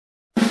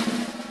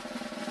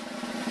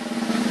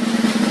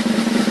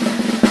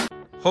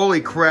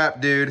Holy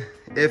crap, dude.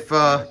 If,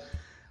 I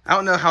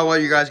don't know how well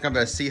you guys are gonna be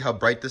able to see how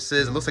bright this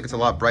is. It looks like it's a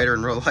lot brighter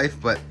in real life,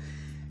 but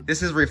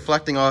this is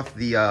reflecting off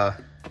the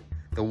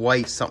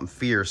white something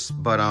fierce.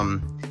 But,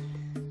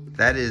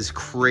 that is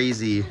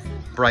crazy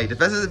bright. If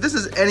this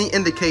is any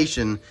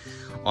indication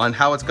on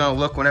how it's gonna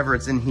look whenever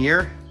it's in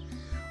here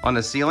on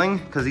the ceiling,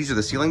 because these are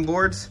the ceiling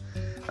boards,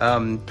 it's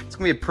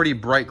gonna be a pretty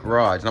bright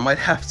garage. And I might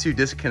have to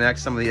disconnect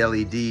some of the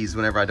LEDs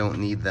whenever I don't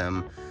need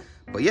them.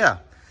 But yeah,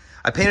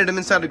 I painted them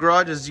inside the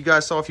garage, as you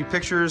guys saw a few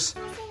pictures,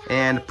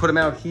 and put them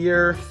out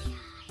here.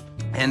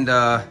 And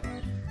now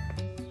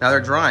they're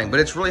drying.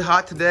 But it's really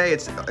hot today.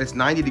 It's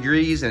 90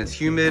 degrees and it's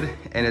humid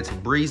and it's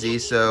breezy,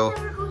 so.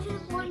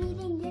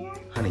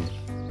 Honey.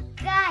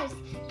 Guys,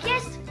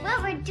 guess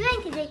what we're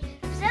doing today?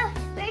 So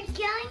we're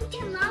going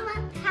to Mama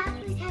and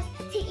Papa's house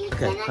to eat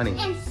dinner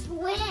and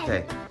swim.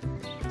 Okay.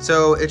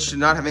 So it should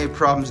not have any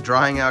problems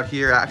drying out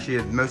here.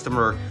 Actually, most of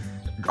them are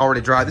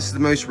already dry. This is the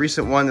most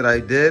recent one that I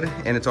did,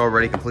 and it's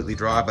already completely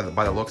dry by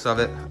the looks of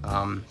it.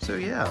 So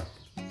yeah.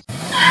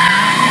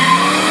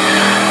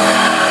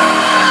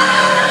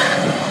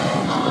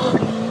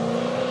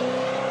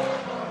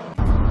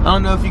 I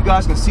don't know if you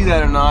guys can see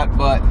that or not,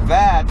 but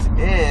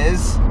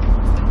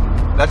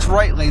that's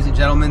right, ladies and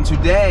gentlemen.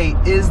 Today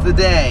is the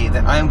day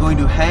that I am going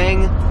to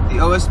hang the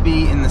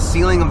OSB in the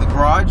ceiling of the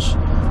garage.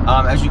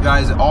 As you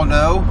guys all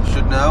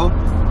should know,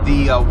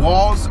 the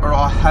walls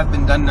have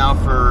been done now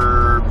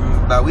for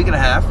about a week and a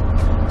half.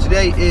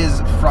 Today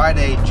is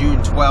Friday, June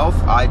 12th.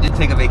 I did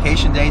take a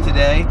vacation day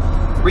today.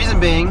 Reason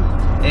being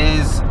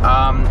is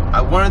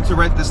I wanted to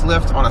rent this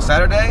lift on a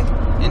Saturday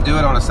and do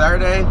it on a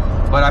Saturday,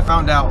 but I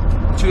found out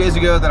 2 days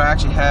ago that I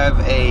actually have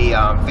a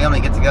family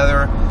get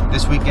together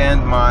this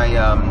weekend. My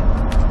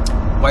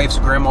wife's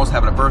grandma's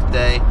having a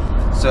birthday,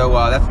 so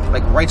that's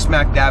like right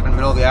smack dab in the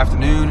middle of the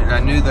afternoon, and I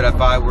knew that if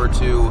I were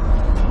to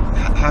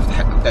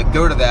have to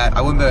go to that,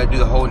 I wouldn't be able to do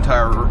the whole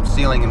entire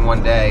ceiling in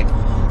one day.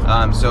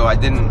 So I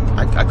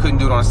couldn't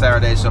do it on a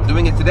Saturday, so I'm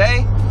doing it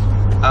today.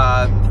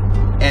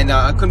 And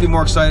I couldn't be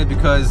more excited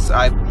because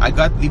I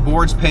got the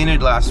boards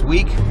painted last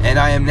week, and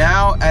I am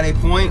now at a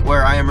point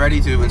where I am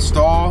ready to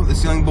install the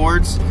ceiling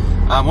boards.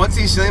 Once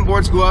these ceiling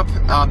boards go up,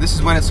 this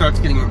is when it starts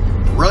getting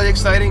really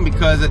exciting,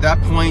 because at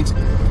that point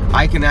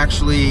I can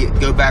actually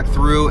go back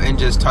through and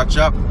just touch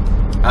up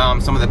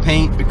some of the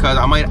paint, because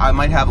I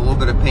might have a little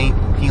bit of paint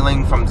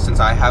peeling from, since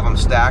I have them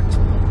stacked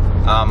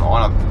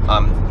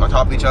on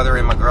top of each other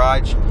in my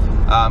garage.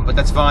 But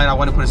that's fine. I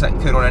want to put a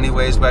second coat on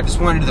anyways, but I just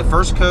wanted to do the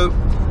first coat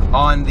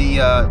on the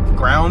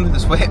ground.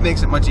 This way it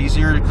makes it much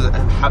easier, because I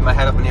have my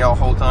head up in the air the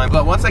whole time.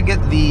 But once I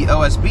get the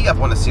OSB up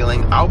on the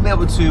ceiling, I'll be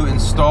able to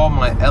install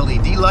my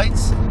LED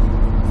lights,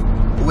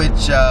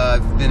 which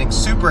I've been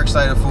super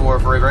excited for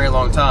a very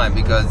long time,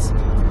 because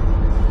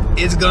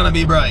it's gonna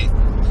be bright.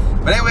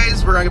 But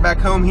anyways, we're gonna get back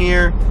home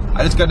here.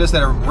 I just got this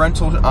at a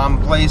rental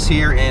place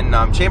here in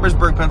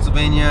Chambersburg,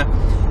 Pennsylvania.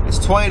 It's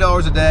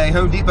 $20 a day.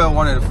 Home Depot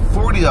wanted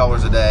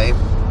 $40 a day.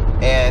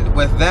 And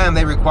with them,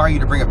 they require you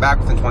to bring it back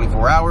within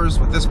 24 hours.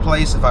 With this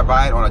place, if I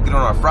buy it get it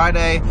on a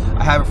Friday,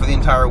 I have it for the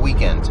entire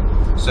weekend.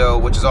 So,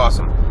 which is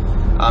awesome.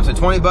 So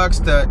 20 bucks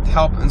to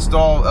help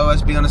install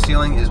OSB on the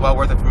ceiling is well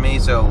worth it for me.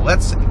 So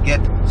let's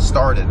get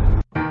started.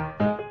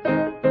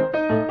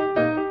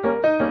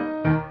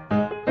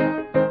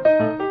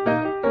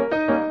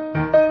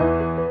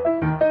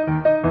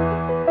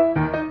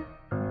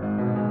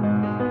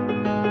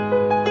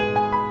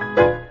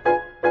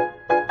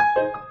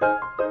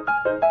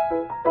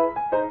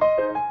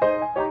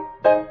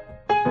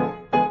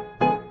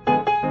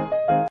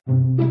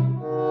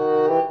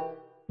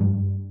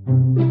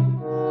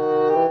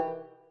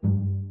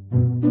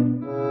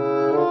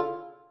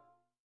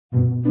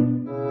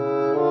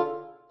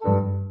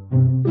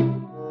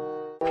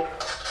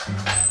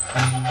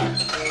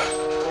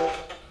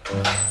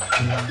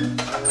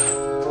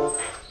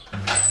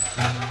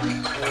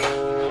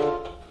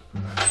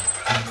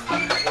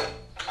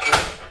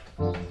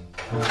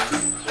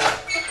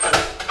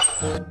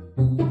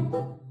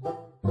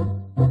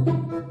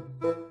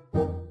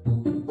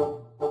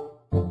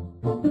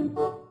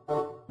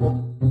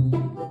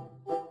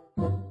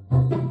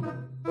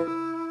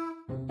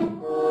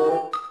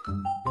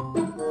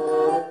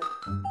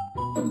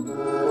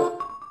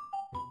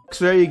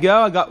 So there you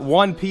go. I got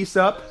one piece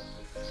up,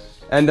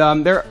 and I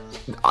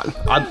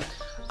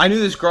knew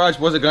this garage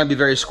wasn't going to be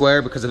very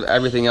square because of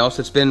everything else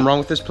that's been wrong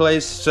with this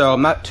place, so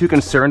I'm not too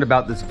concerned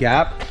about this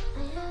gap.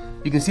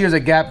 You can see there's a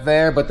gap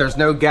there, but there's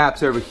no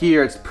gaps over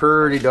here. It's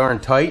pretty darn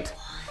tight,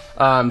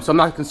 so I'm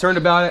not concerned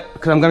about it,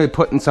 because I'm going to be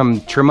putting some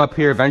trim up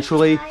here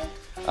eventually.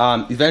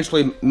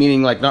 Eventually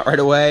meaning like not right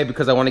away,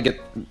 because I want to get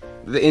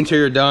the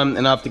interior done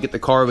enough to get the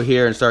car over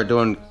here and start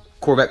doing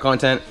Corvette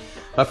content.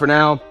 But for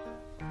now,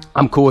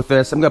 I'm cool with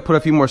this. I'm gonna put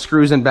a few more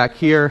screws in back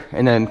here,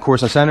 and then of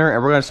course the center,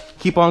 and we're gonna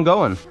keep on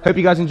going. Hope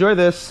you guys enjoy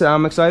this.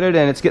 I'm excited,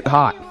 and it's getting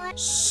hot.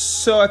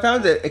 So I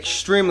found it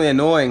extremely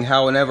annoying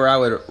how whenever I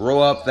would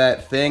roll up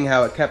that thing,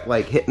 how it kept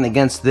like hitting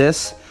against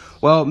this.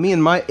 Well, me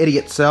and my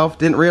idiot self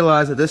didn't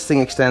realize that this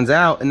thing extends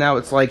out, and now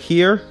it's like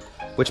here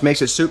which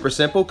makes it super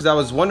simple, because I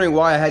was wondering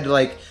why I had to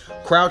like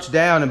crouch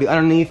down and be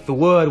underneath the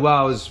wood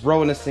while I was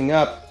rolling this thing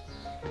up.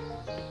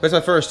 But it's my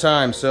first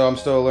time, so I'm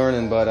still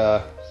learning,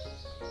 but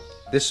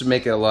this should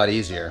make it a lot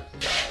easier.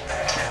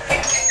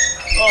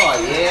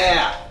 Oh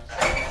yeah,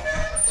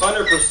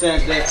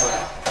 100%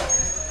 different.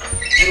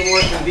 A little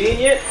more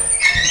convenient.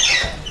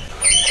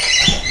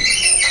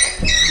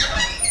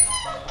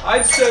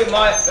 I'd say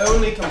my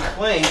only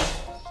complaint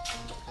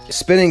is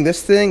spinning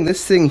this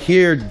thing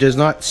here does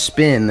not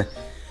spin.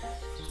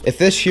 If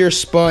this here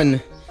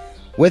spun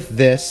with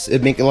this,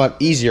 it'd make it a lot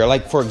easier.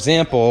 Like for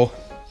example,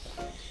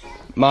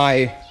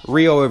 my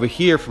reel over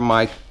here from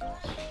my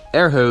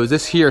air hose,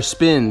 this here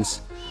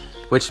spins,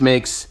 which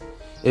makes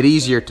it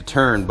easier to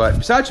turn. But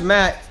besides from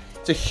that,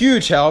 it's a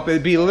huge help.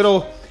 It'd be a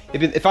little,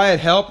 if I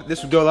had help,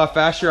 this would go a lot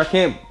faster. I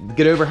can't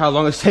get over how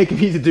long it's taken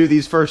me to do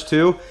these first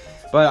two,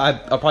 but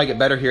I'll probably get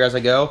better here as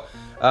I go.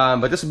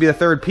 But this will be the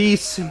third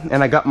piece,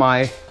 and I got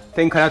my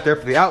thing cut out there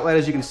for the outlet,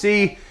 as you can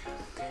see.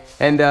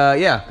 And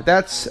yeah, but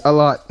that's a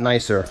lot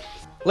nicer.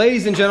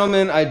 Ladies and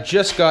gentlemen, I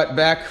just got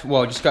back,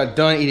 well, just got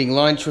done eating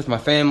lunch with my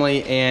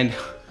family, and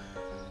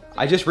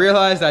I just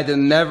realized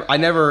I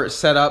never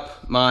set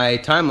up my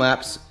time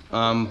lapse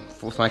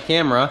with my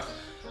camera.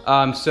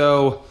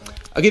 So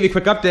I'll give you a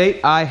quick update.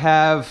 I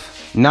have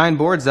 9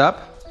 boards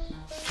up.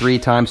 3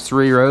 times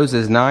 3 rows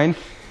is 9.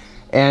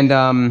 And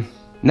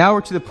now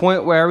we're to the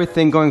point where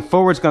everything going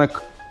forward is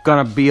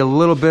gonna be a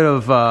little bit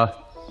of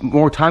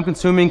more time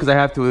consuming, because I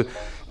have to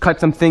cut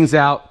some things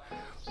out,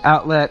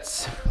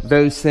 outlets,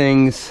 those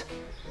things,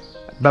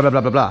 blah, blah,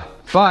 blah, blah, blah.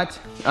 But,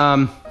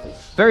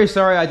 very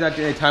sorry I did not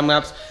do any time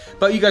lapse,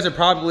 but you guys are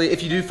probably,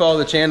 if you do follow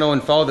the channel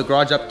and follow the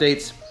garage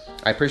updates,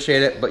 I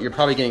appreciate it, but you're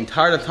probably getting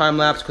tired of time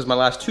lapse because my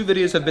last 2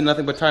 videos have been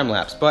nothing but time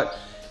lapse. But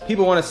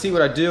people want to see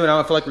what I do, and I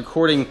don't feel like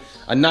recording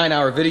a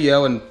 9-hour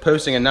video and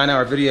posting a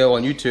 9-hour video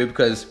on YouTube,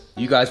 because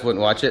you guys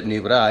wouldn't watch it,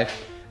 neither would I.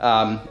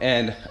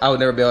 And I would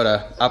never be able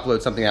to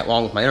upload something that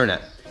long with my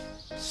internet.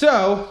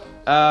 So,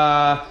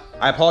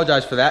 I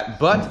apologize for that,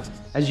 but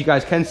as you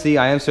guys can see,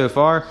 I am so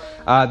far.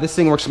 This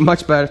thing works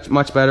much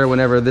better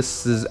whenever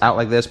this is out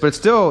like this, but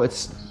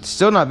it's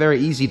still not very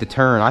easy to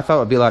turn. I thought it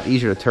would be a lot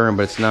easier to turn,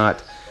 but it's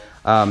not.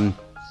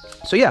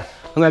 So yeah,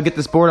 I'm gonna get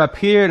this board up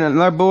here and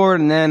another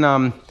board, and then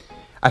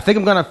I think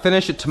I'm gonna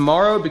finish it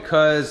tomorrow,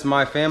 because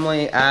my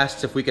family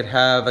asked if we could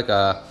have like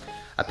a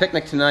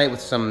picnic tonight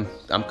with some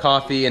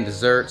coffee and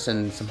desserts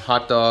and some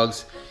hot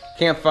dogs,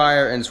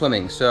 campfire, and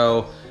swimming.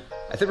 So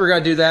I think we're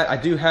gonna do that. I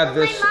do have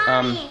this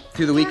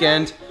through the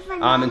weekend,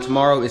 and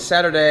tomorrow is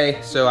Saturday,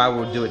 so I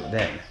will do it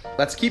then.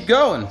 Let's keep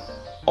going.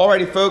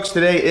 Alrighty folks,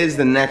 today is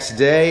the next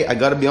day. I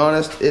gotta be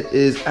honest, it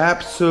is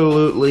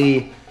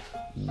absolutely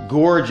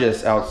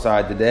gorgeous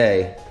outside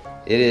today.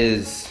 It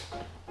is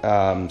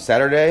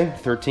Saturday,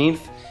 13th,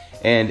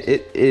 and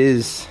it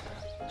is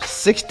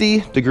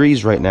 60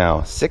 degrees right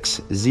now,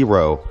 60,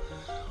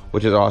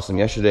 which is awesome.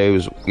 Yesterday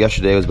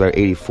was about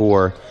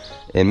 84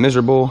 and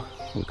miserable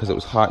because it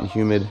was hot and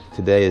humid.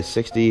 Today is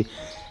 60,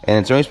 and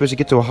it's only supposed to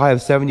get to a high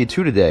of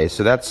 72 today,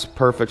 so that's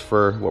perfect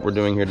for what we're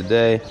doing here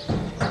today.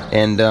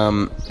 And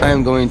I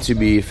am going to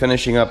be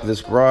finishing up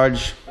this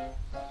garage.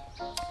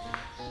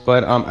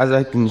 But as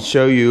I can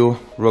show you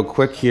real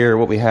quick here,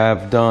 what we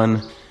have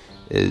done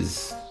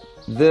is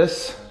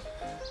this.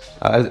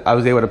 I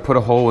was able to put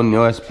a hole in the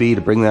OSB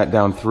to bring that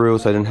down through,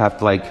 so I didn't have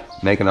to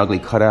like make an ugly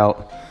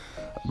cutout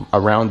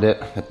around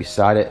it, like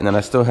beside it. And then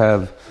I still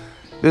have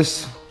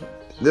this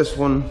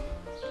one,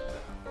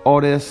 all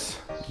this,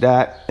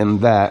 that, and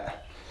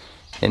that.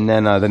 And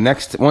then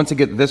once I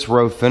get this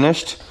row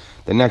finished,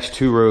 the next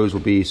 2 rows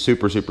will be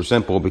super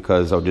simple,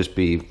 because I'll just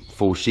be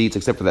full sheets,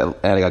 except for that,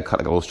 and I gotta cut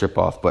like a little strip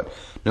off, but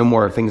no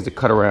more things to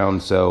cut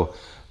around, so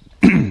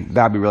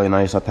that'd be really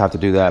nice not to have to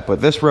do that.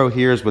 But this row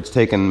here is what's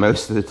taking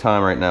most of the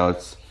time right now.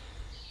 It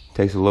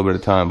takes a little bit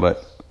of time,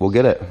 but we'll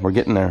get it. We're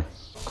getting there.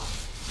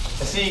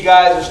 I see you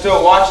guys are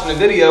still watching the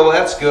video. Well,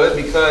 that's good,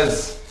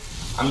 because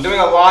I'm doing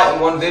a lot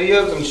in one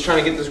video, because I'm just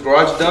trying to get this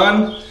garage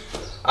done.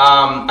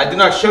 I did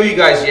not show you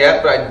guys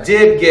yet, but I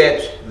did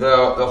get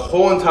the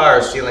whole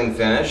entire ceiling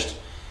finished.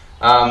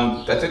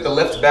 I took the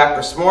lift back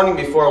this morning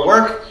before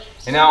work,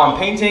 and now I'm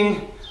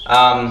painting.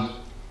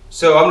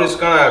 So I'm just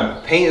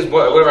gonna paint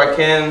whatever I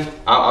can.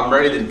 I'm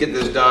ready to get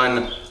this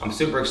done. I'm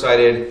super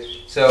excited.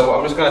 So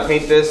I'm just gonna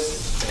paint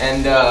this,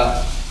 and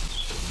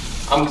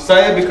I'm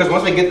excited because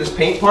once I get this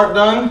paint part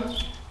done,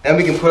 then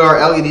we can put our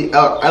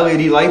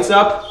LED lights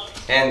up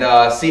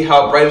and see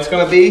how bright it's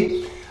gonna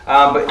be.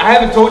 But I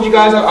haven't told you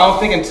guys, I don't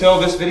think until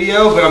this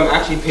video, but I'm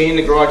actually painting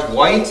the garage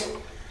white.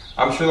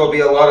 I'm sure there'll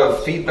be a lot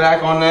of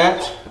feedback on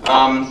that.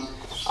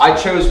 I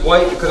chose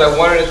white because I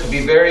wanted it to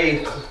be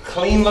very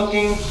clean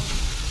looking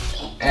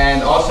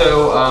and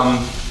also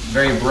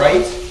very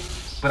bright.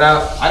 But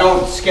I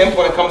don't skimp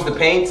when it comes to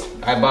paint.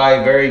 I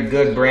buy very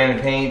good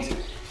brand paint,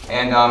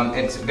 and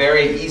it's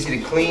very easy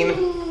to clean.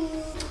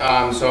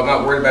 So I'm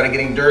not worried about it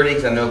getting dirty,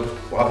 because I know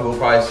a lot of people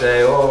probably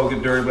say, oh, it'll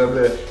get dirty, blah,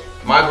 blah.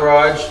 My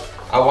garage,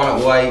 I want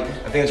it white.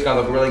 I think it's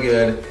gonna look really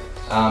good.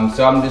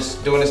 So I'm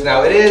just doing this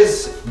now. It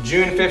is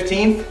June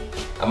 15th,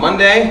 a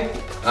Monday.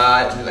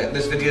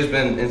 This video's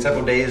been in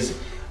several days.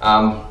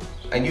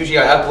 And usually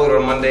I upload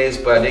on Mondays,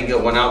 but I did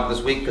get one out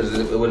this week because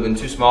it would have been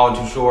too small and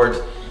too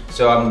short.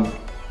 So I'm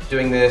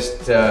doing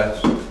this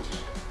to,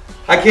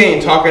 I can't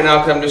even talk right now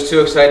because I'm just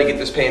too excited to get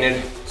this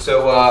painted.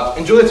 So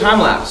enjoy the time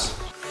lapse.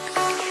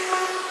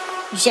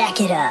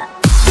 Jack it up.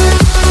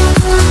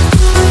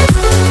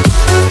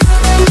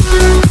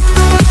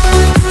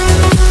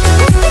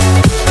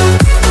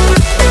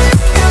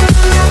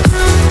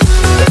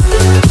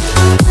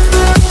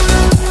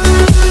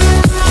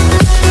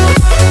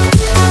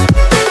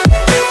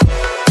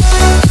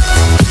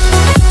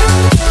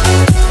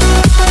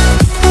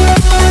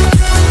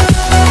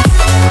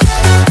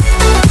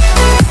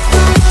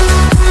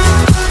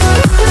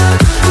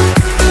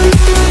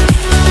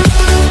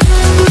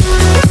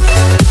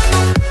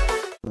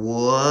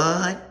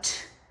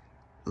 What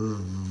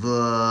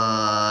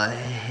the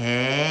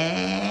heck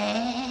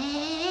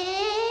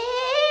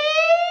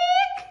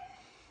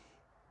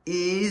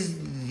is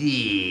this?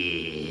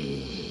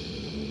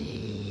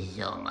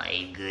 Oh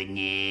my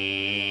goodness.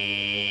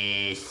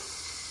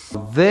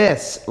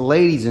 This,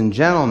 ladies and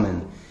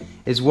gentlemen,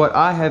 is what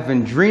I have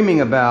been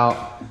dreaming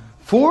about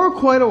for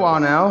quite a while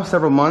now,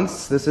 several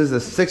months. This is the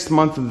 6th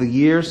month of the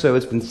year, so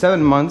it's been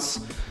 7 months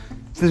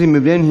since we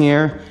moved in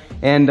here.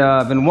 And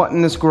I've been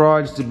wanting this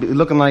garage to be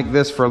looking like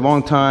this for a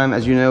long time.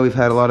 As you know, we've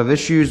had a lot of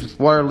issues with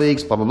water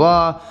leaks, blah, blah,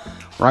 blah.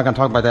 We're not gonna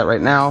talk about that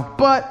right now.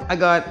 But I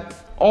got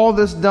all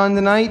this done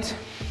tonight.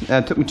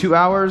 It took me 2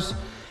 hours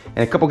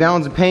and a couple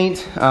gallons of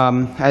paint.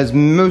 As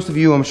most of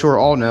you, I'm sure,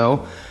 all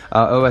know,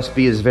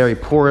 OSB is very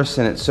porous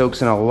and it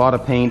soaks in a lot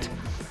of paint.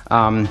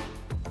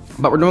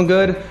 But we're doing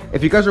good.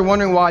 If you guys are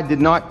wondering why I did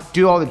not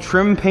do all the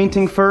trim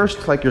painting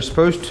first, like you're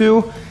supposed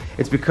to,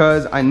 it's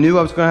because I knew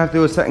I was gonna have to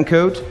do a second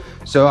coat.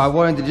 So I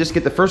wanted to just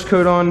get the first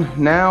coat on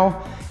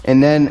now,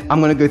 and then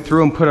I'm gonna go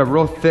through and put a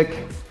real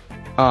thick,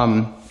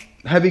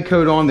 heavy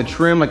coat on the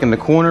trim, like in the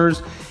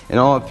corners and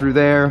all up through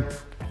there.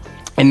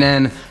 And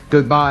then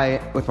go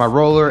by with my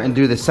roller and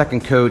do the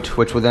second coat,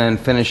 which will then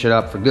finish it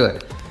up for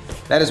good.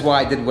 That is why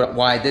I did what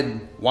I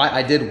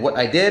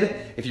did.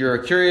 If you're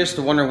curious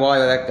to wonder why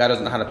that guy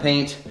doesn't know how to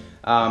paint,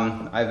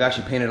 I've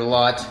actually painted a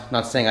lot.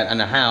 Not saying I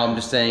know how, I'm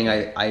just saying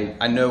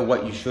I know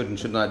what you should and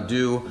should not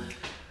do.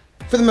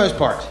 For the most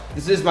part,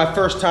 this is my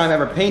first time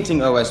ever painting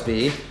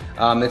OSB.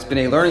 It's been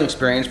a learning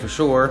experience for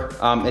sure.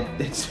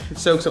 It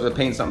soaks up the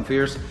paint something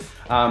fierce.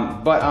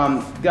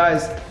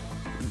 Guys,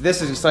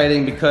 this is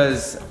exciting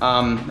because,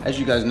 as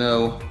you guys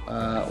know,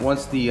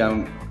 once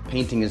the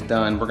painting is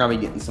done, we're gonna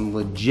be getting some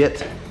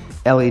legit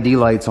LED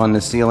lights on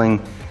the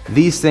ceiling.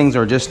 These things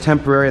are just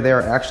temporary. They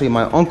are actually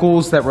my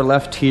uncle's that were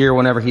left here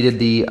whenever he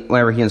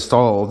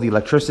installed the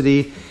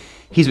electricity.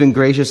 He's been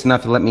gracious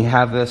enough to let me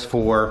have this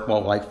for,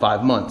 well, like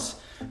 5 months.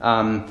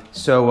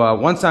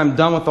 Once I'm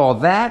done with all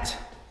that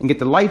and get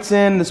the lights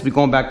in, this will be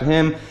going back to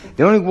him.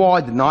 The only wall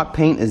I did not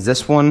paint is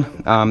this one,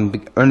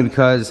 only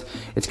because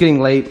it's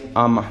getting late.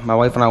 My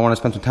wife and I want to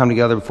spend some time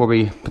together before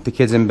we put the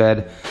kids in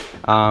bed.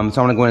 So I'm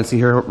gonna go in and see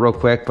her real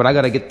quick, but I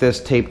gotta get this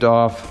taped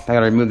off. I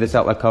gotta remove this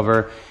outlet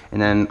cover,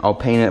 and then I'll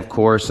paint it, of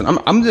course. And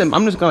I'm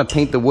just gonna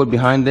paint the wood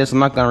behind this. I'm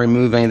not gonna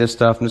remove any of this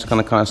stuff. I'm just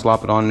gonna kind of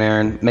slop it on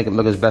there and make it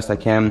look as best I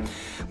can.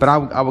 But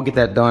I will get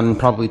that done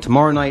probably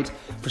tomorrow night.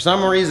 For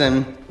some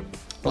reason,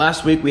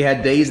 last week we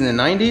had days in the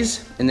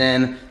 90s, and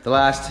then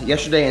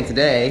yesterday and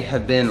today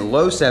have been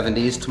low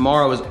 70s.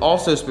 Tomorrow is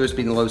also supposed to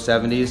be in the low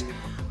 70s,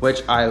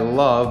 which I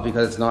love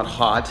because it's not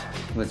hot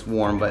when it's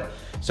warm.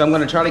 So I'm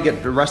gonna try to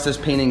get the rest of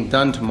this painting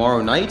done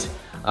tomorrow night,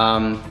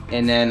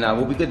 and then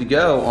we'll be good to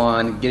go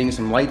on getting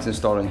some lights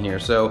installed in here.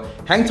 So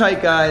hang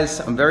tight,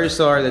 guys. I'm very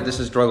sorry that this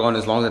has drug on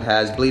as long as it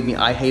has. Believe me,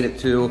 I hate it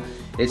too.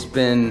 It's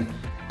been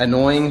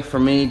annoying for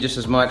me just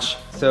as much.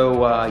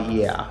 So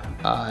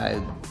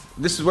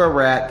this is where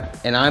we're at,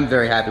 and I'm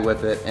very happy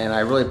with it, and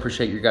I really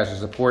appreciate your guys'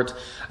 support.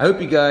 I hope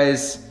you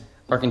guys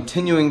are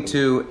continuing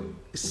to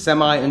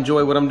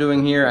semi-enjoy what I'm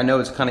doing here. I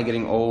know it's kind of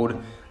getting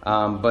old,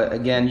 but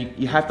again,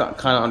 you have to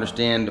kind of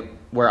understand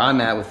where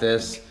I'm at with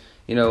this.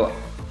 You know,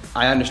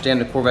 I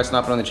understand the Corvette's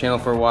not been on the channel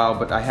for a while,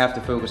 but I have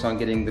to focus on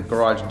getting the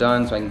garage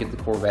done so I can get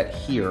the Corvette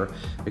here,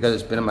 because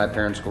it's been in my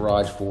parents'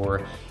 garage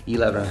for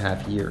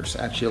 11.5 years.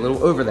 Actually, a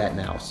little over that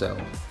now, so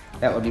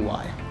that would be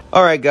why.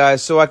 Alright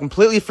guys, so I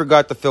completely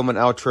forgot to film an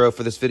outro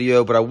for this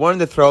video, but I wanted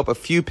to throw up a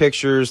few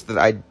pictures that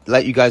I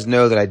let you guys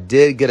know that I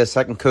did get a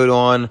second coat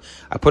on.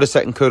 I put a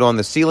second coat on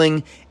the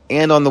ceiling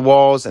and on the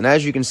walls, and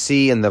as you can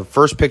see in the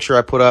first picture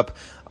I put up,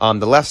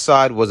 the left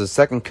side was a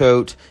second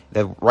coat,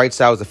 the right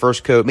side was the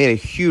first coat. Made a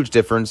huge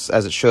difference,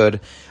 as it should.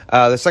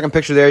 The second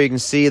picture there, you can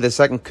see the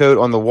second coat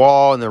on the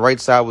wall, and the right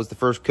side was the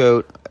first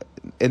coat.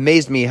 It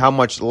amazed me how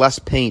much less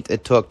paint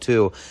it took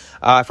too.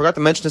 I forgot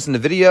to mention this in the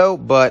video,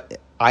 but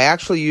I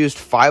actually used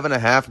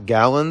 5.5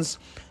 gallons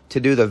to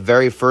do the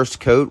very first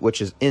coat,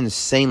 which is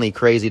insanely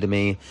crazy to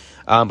me.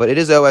 But it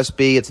is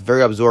OSB. It's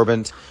very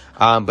absorbent.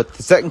 But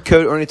the second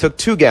coat only took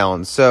 2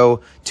 gallons,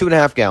 so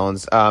 2.5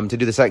 gallons to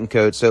do the second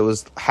coat, so it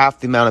was half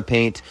the amount of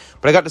paint.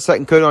 But I got the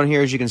second coat on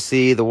here. As you can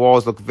see, the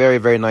walls look very,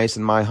 very nice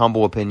in my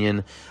humble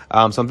opinion.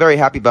 So I'm very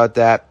happy about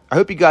that. I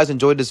hope you guys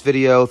enjoyed this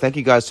video. Thank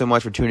you guys so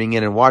much for tuning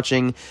in and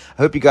watching.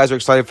 I hope you guys are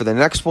excited for the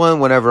next one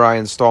whenever I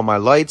install my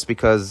lights,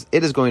 because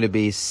it is going to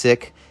be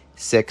sick,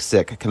 sick,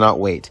 sick. I cannot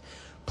wait.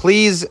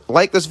 Please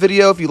like this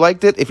video if you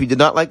liked it. If you did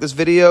not like this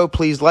video,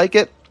 please like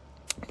it.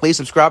 Please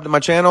subscribe to my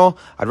channel.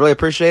 I'd really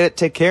appreciate it.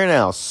 Take care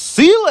now.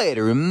 See you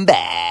later and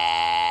bye.